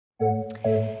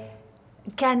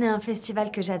Cannes est un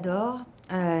festival que j'adore.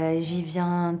 J'y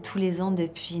viens tous les ans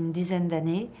depuis une dizaine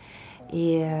d'années.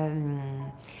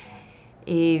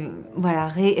 Et voilà,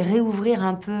 réouvrir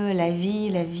un peu la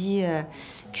vie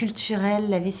culturelle,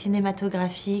 la vie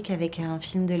cinématographique avec un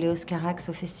film de Léos Carax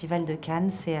au Festival de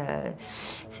Cannes, c'est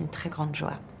une très grande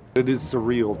joie. It is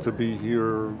surreal to be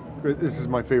here. This is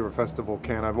my favorite festival,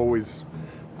 Cannes. I've always,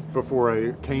 before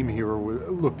I came here,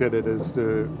 looked at it as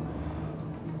the,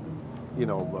 you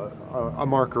know, a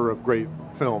marker of great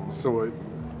films. So,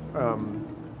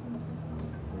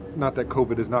 not that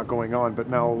COVID is not going on, but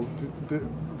now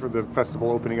for the festival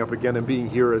opening up again and being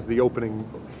here as the opening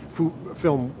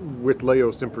film with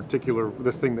Leos in particular,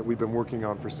 this thing that we've been working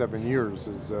on for 7 years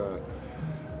is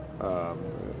a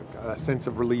sense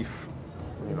of relief.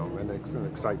 You know, an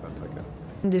excitement, I guess.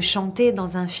 De chanter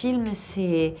dans un film,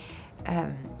 c'est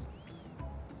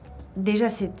déjà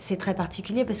c'est très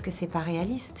particulier parce que c'est pas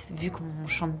réaliste, vu qu'on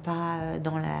chante pas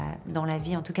dans la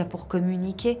vie, en tout cas pour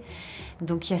communiquer.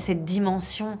 Donc il y a cette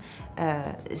dimension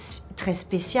très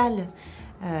spéciale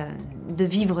de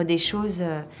vivre des choses,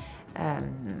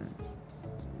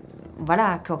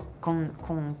 voilà, qu'on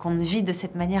ne vit de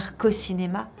cette manière qu'au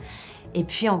cinéma. Et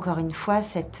puis encore une fois,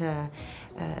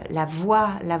 la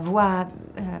voix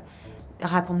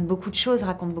raconte beaucoup de choses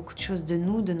de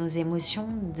nous, de nos émotions,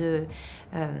 de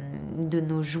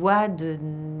nos joies,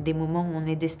 des moments où on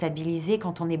est déstabilisé.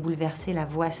 Quand on est bouleversé, la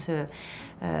voix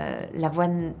a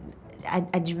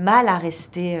du mal à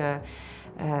rester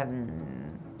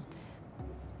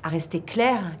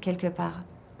claire quelque part.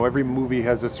 Every movie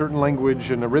has a certain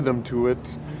language and a rhythm to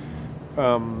it.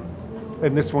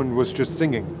 And this one was just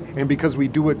singing. And because we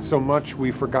do it so much,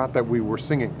 we forgot that we were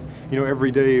singing. You know,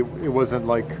 every day it wasn't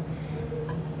like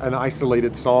an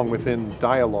isolated song within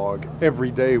dialogue. Every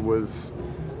day was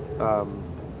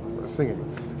singing.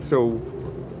 So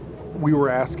we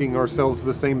were asking ourselves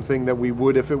the same thing that we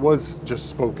would if it was just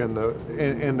spoken,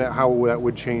 and how that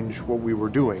would change what we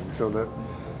were doing. So that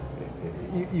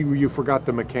you forgot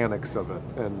the mechanics of it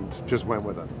and just went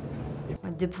with it.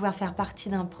 De pouvoir faire partie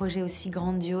d'un projet aussi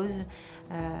grandiose,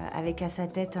 avec à sa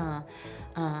tête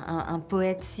un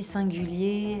poète si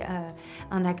singulier,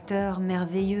 un acteur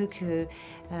merveilleux que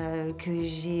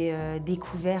j'ai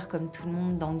découvert comme tout le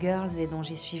monde dans Girls et dont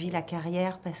j'ai suivi la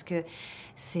carrière parce que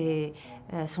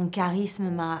son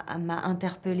charisme m'a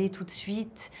interpellée tout de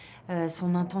suite,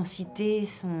 son intensité,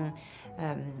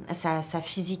 sa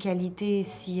physicalité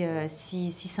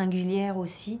si singulière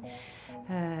aussi.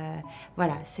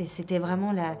 Voilà, c'était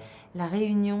vraiment la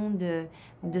réunion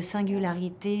de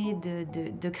singularité,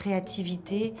 de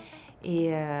créativité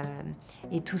et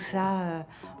tout ça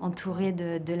entouré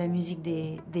de la musique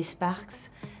des Sparks.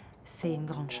 C'est une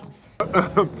grande chance.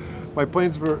 My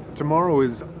plans for tomorrow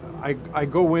is I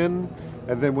go in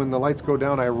and then when the lights go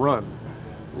down I run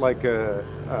like I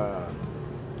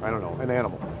don't know, an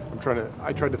animal.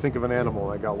 I tried to think of an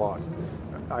animal, I got lost.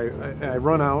 I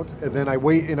run out and then I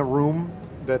wait in a room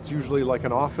that's usually like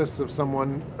an office of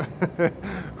someone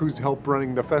who's helped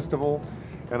running the festival,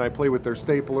 and I play with their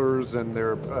staplers and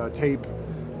their tape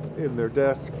in their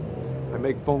desk. I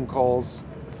make phone calls,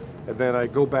 and then I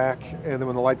go back, and then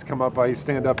when the lights come up, I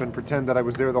stand up and pretend that I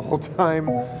was there the whole time.